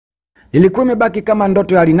Ilikuwa imebaki kama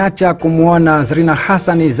ndoto ya Linacha kumuona Zarina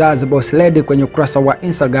Hassan za Boss Lady kwenye ukurasa wa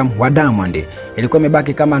Instagram wa Diamond. Ilikuwa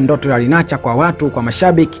imebaki kama ndoto ya Linacha kwa watu, kwa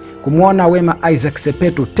mashabiki, kumuona Wema Isaac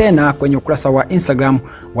Sepetu tena kwenye ukurasa wa Instagram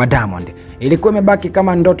wa Diamond. Ilikuwa imebaki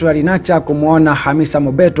kama ndoto ya Linacha kumuona Hamisa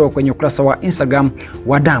Mobeto kwenye ukurasa wa Instagram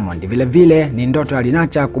wa Diamond. Vile vile ni ndoto ya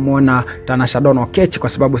Linacha kumuona Tanasha Donna Oketch, kwa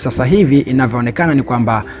sababu sasa hivi inavyoonekana ni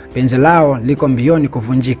kwamba penzi lao liko mbioni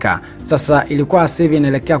kuvunjika. Sasa ilikuwa hivi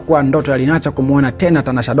inaelekea kuwa ndoto ya Linacha kumuona tena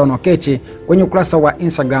Tanasha Donna Oketch kwenye ukurasa wa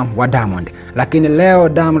Instagram wa Diamond. Lakini leo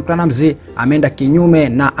Diamond Platnumz ameenda kinyume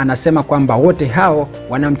na anasema kwamba wote hao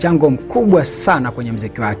wana mchango mkubwa sana kwenye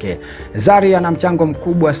muziki wake. Zari ana mchango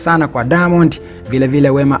mkubwa sana kwa Diamond, vile vile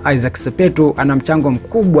Wema Isaac Sepetu ana mchango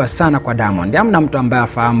mkubwa sana kwa Diamond. Hamna mtu ambaye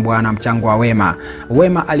afahamu bwana mchango wa Wema.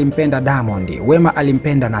 Wema alimpenda Diamond, Wema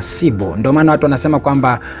alimpenda Nasibu. Ndio maana watu wanasema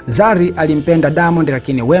kwamba Zari alimpenda Diamond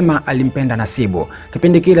lakini Wema alimpenda Nasibu.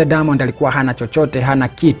 Kipindi kile Diamond alikuwa hana chochote, hana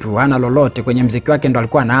kitu, hana lolote kwenye muziki wake, ndo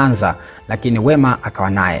alikuwa anaanza, lakini Wema akawa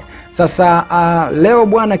naye. Sasa leo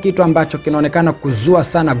bwana, kitu ambacho kinaonekana kuzua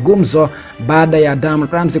sana gumzo baada ya Diamond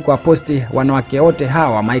Platnumz kuwaposti wanawake wote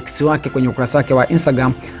hawa maiksi wake kwenye ukurasa wake wa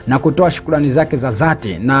Instagram na kutoa shukrani zake za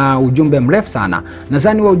dhati na ujumbe mrefu sana.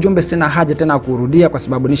 Nadhani wa ujumbe sina haja tena kurudia kwa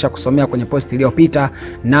sababu nisha kusomea kwenye posti iliyopita,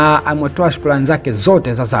 na ametoa shukrani zake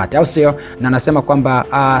zote za dhati, au sio? Na anasema kwamba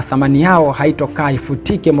thamani yao haitokaa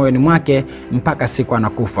ifutike moyoni mwake mpaka siku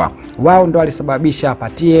anakufa. Wao ndo walisababisha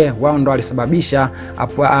apatie, wao ndo walisababisha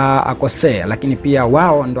akosee, lakini pia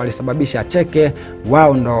wao ndo walisababisha acheke,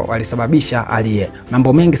 wao ndo walisababisha alie.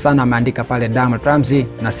 Mambo mengi sana ameandika pale Diamond Platnumz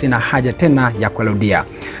na sina haja tena ya kurudia.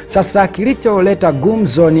 Sasa kilicholeta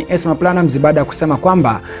gumzo ni ESMA Platnumz baada ya kusema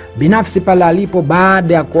kwamba binafsi pale alipo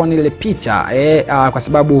baada ya kuona ile picha kwa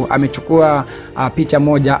sababu amechukua picha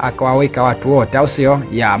moja akawaweka watu wote, au sio?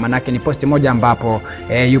 Ya manake ni posti moja ambapo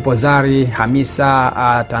yupo Zari,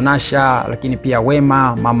 Hamisa, Tanasha, lakini pia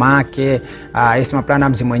Wema, mama yake, ESMA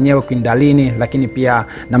Platnumz mwenyewe Kindalini, lakini pia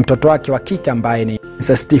na mtoto wake wa kike ambaye ni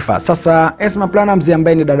Stifa. Sasa ESMA Platnumz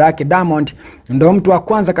ambaye ni dada yake Diamond ndio mtu wa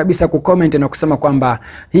kwanza kabisa kucomment na kusema kwamba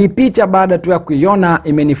hii picha baada tu ya kuiona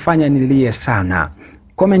imenifanya nilie sana.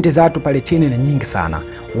 Comment za watu pale chini ni nyingi sana.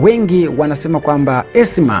 Wengi wanasema kwamba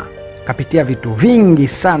ESMA kapitia vitu vingi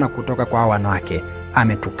sana kutoka kwa wanawake.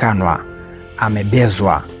 Ametukanwa,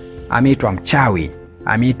 amebezwa, ameitwa mchawi,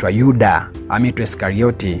 ameitwa Yuda, ameitwa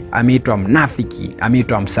Iskarioti, ameitwa mnafiki,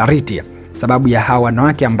 ameitwa msaliti, sababu ya hawa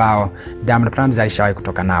wanawake ambao Diamond Platnumz alishawahi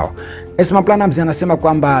kutoka nao. ESMA Platnumz anasema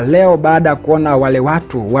kwamba leo baada ya kuona wale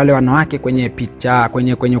watu, wale wanawake kwenye picha,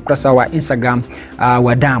 kwenye ukurasa wa Instagram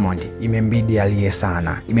wa Diamond, imembidi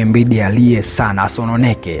alie sana,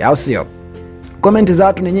 asononeke, au sio? Comment za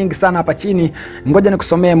watu ni nyingi sana hapa chini. Ngoja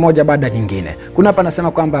nikusomee moja baada nyingine. Kuna hapa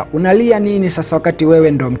anasema kwamba unalia nini sasa wakati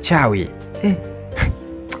wewe ndo mchawi?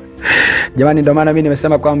 Jamani, ndo maana mimi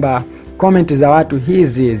nimesema kwamba comment za watu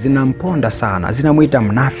hizi zinamponda sana, zinamuita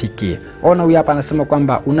mnafiki. Ona huyu hapa anasema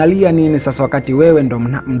kwamba unalia nini sasa wakati wewe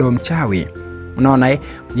ndo mchawi. Unaona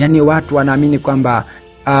yani watu wanaamini kwamba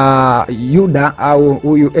Yuda au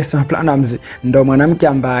huyu ESMA Platnumz ndo mwanamke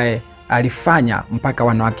ambaye alifanya mpaka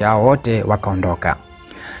wanawake hao wote wakaondoka.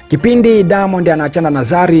 Kipindi Diamond anaachana na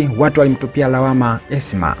Zari, watu walimtupia lawama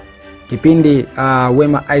ESMA. Kipindi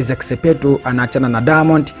Wema Isaac Sepetu anaachana na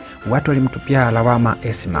Diamond, watu walimtupia lawama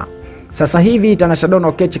ESMA. Sasa hivi Tanasha Donna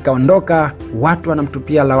Oketch kaondoka, watu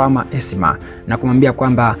wanamtupia lawama ESMA na kumwambia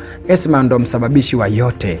kwamba ESMA ndo msababishi wa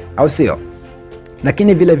yote, au sio?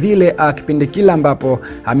 Lakini vile vile kipindi kile ambapo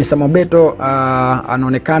Hamisa Mobeto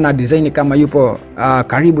anaonekana design kama yupo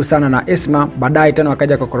karibu sana na ESMA, baadaye tena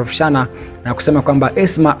wakaja kukorofishana na kusema kwamba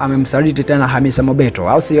ESMA amemsaliti tena Hamisa Mobeto,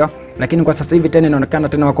 au sio? Lakini kwa sasa hivi tena inaonekana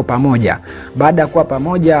tena wako pamoja. Baada ya kuwa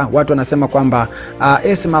pamoja, watu wanasema kwamba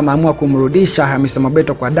ESMA ameamua kumrudisha Hamisa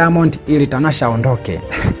Mobeto kwa Diamond ili Tanasha aondoke.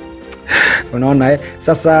 Unaona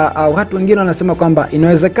Sasa watu wengine wanasema kwamba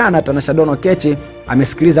inawezekana Tanasha Donna Oketch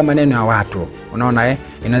amesikiliza maneno ya watu. Unaona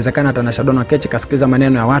inawezekana Tanasha Donna Oketch kasikiliza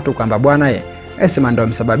maneno ya watu kwamba bwana ESMA ndo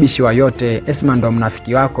msababishi wa yote, ESMA ndo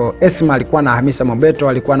mnafiki wako, ESMA alikuwa na Hamisa Mobeto,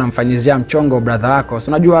 alikuwa anamfanyizia mchongo brother wako.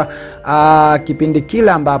 So unajua kipindi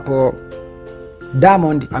kile ambapo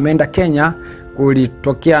Diamond ameenda Kenya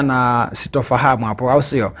kulitokea na sitofahamu hapo, au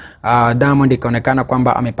sio? Diamond ikaonekana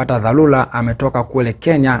kwamba amepata dharura, ametoka kule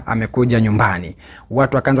Kenya, amekuja nyumbani.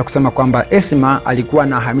 Watu wakaanza kusema kwamba ESMA alikuwa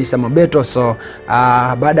na Hamisa Mobeto. So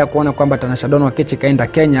baada ya kuona kwamba Tanasha Donna Oketch kaenda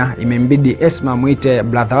Kenya, imembidi ESMA muite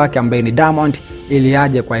brother wake ambaye ni Diamond ili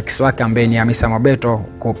aje kwa ex wake ambaye ni Hamisa Mobeto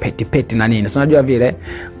kwa peti na nini. Unajua vile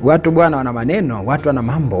watu bwana wana maneno, watu wana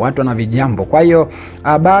mambo, watu wana vijambo. Kwa hiyo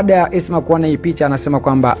baada ya ESMA kuona hii picha anasema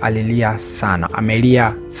kwamba alilia sana,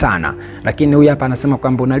 amelia sana. Lakini huyu hapa anasema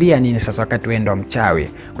kwamba unalia nini sasa wakati wewe ndo mchawi?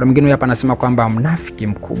 Kuna mwingine huyu hapa anasema kwamba mnafiki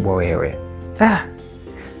mkubwa wewe.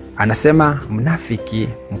 Anasema mnafiki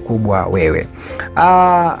mkubwa wewe.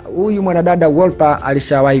 Huyu mwanadada Wolper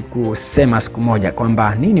alishawahi kusema siku moja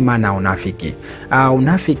kwamba nini maana unafiki?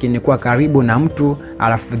 Unafiki ni kuwa karibu na mtu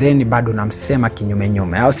alafu then bado unamsema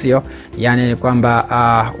kinyume, au sio? Yani ni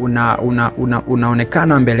kwamba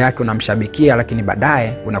unaonekana mbele yake unamshabikia, lakini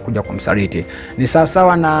baadaye unakuja kumsaliti. Ni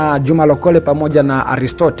sawa na Juma Lokole pamoja na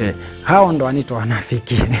Aristote. Hao ndo wanaitwa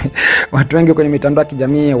wanafiki. Watu wengi kwenye mitandao ya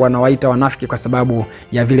kijamii wanawaita wanafiki kwa sababu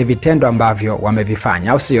ya vile vitendo ambavyo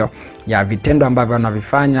wamevifanya, au sio? Ya vitendo ambavyo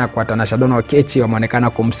wanavifanya kwa Tanasha Donna Okechi, wameonekana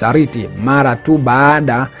kumsaliti mara tu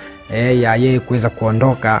baada ya yeye kuweza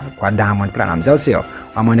kuondoka kwa Diamond Platnumz, au sio?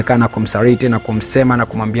 Wameonekana kumsaliti na kumsema na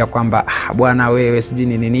kumwambia kwamba bwana wewe sijui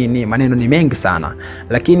nini, maneno ni mengi sana.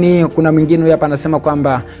 Lakini kuna mwingine hapa anasema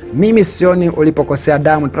kwamba mimi sioni ulipokosea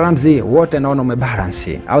Diamond Platnumz, wote naona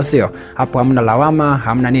umebalance, au sio? Hapo hamna lawama,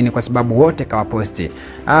 hamna nini, kwa sababu wote kawaposti.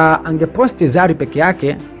 Angeposti Zari peke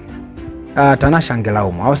yake, Tanasha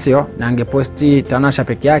angelaumu, au sio? Na angeposti Tanasha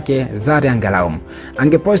peke yake, Zari angelaumu.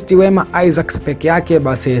 Angeposti Wema Isaac peke yake,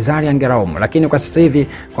 basi Zari angelaumu. Lakini kwa sasa hivi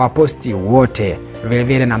kwa posti wote, vile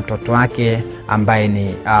vile na mtoto wake ambaye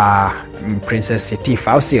ni Princess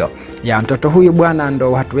Tifa, au sio? Ya mtoto huyu bwana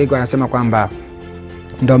ndo watu wengi wanasema kwamba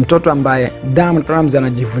ndo mtoto ambaye Diamond Platnumz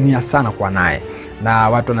anajivunia sana kwa naye. Na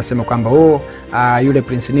watu wanasema kwamba yule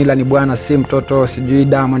Prince Nila ni bwana si mtoto, sijui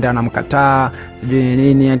Diamond anamkataa, sijui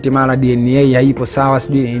nini, eti mara DNA haipo sawa,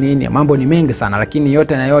 sijui nini. Mambo ni mengi sana, lakini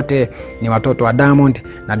yote na yote ni watoto wa Diamond,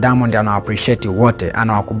 na Diamond anawaappreciate wote,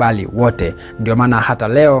 anawakubali wote. Ndio maana hata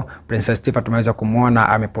leo Princess Tifa tumeweza kumuona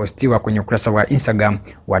amepostiwa kwenye ukurasa wa Instagram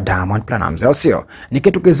wa Diamond Platnumz, au sio? Ni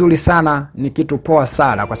kitu kizuri sana, ni kitu poa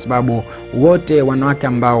sana, kwa sababu wote wanawake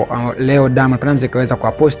ambao leo Diamond Platnumz kaweza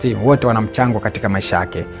kuwaposti, wote wana mchango katika maisha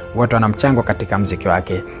yake, wote wana mchango katika muziki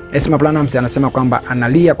wake. ESMA Platnumz anasema kwamba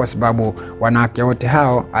analia kwa sababu wanawake wote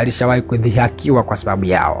hao alishawahi kudhihakiwa kwa sababu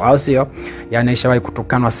yao, au sio? Yani alishawahi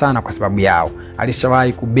kutukanwa sana kwa sababu yao,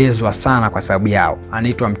 alishawahi kubezwa sana kwa sababu yao,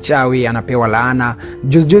 anaitwa mchawi, anapewa laana.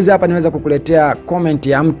 Juzi hapa niweza kukuletea comment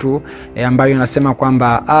ya mtu ambayo anasema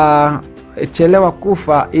kwamba chelewa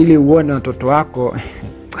kufa ili uone watoto wako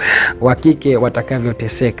wa kike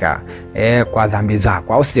watakavyoteseka kwa dhambi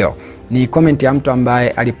zako, au sio? Ni comment ya mtu ambaye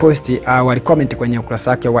aliposti au alicomment kwenye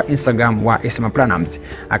ukurasa wake wa Instagram wa ESMA Platnumz.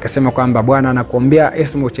 Akasema kwamba bwana nakuombea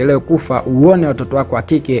ESMA uchelewe kufa uone watoto wako wa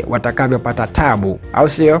kike watakavyopata tabu, au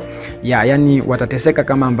sio? Yani watateseka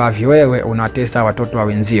kama ambavyo wewe unawatesa watoto wa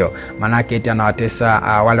wenzio. Maana yake eti anawatesa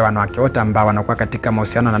wale wanawake wote ambao wanakuwa katika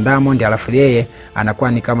mahusiano na Diamond, alafu yeye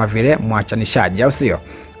anakuwa ni kama vile mwachanishaji, au sio?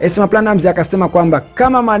 ESMA Platnumz akasema kwamba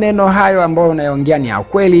kama maneno hayo ambayo unayoongea ni ya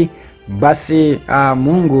kweli, basi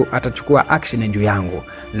Mungu atachukua action juu yangu.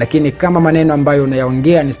 Lakini kama maneno ambayo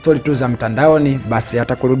unayaongea ni story tu za mtandaoni, basi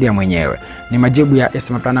atakurudia mwenyewe. Ni majibu ya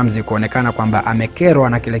ESMA Platnumz kuonekana kwamba amekerwa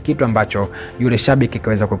na kile kitu ambacho yule shabiki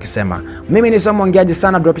kaweza kukisema. Mimi ni somo ongeaji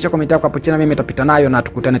sana, dropisha comment yako hapo chini, mimi nitapita nayo na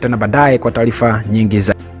tukutane tena baadaye kwa taarifa nyingi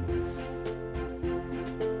za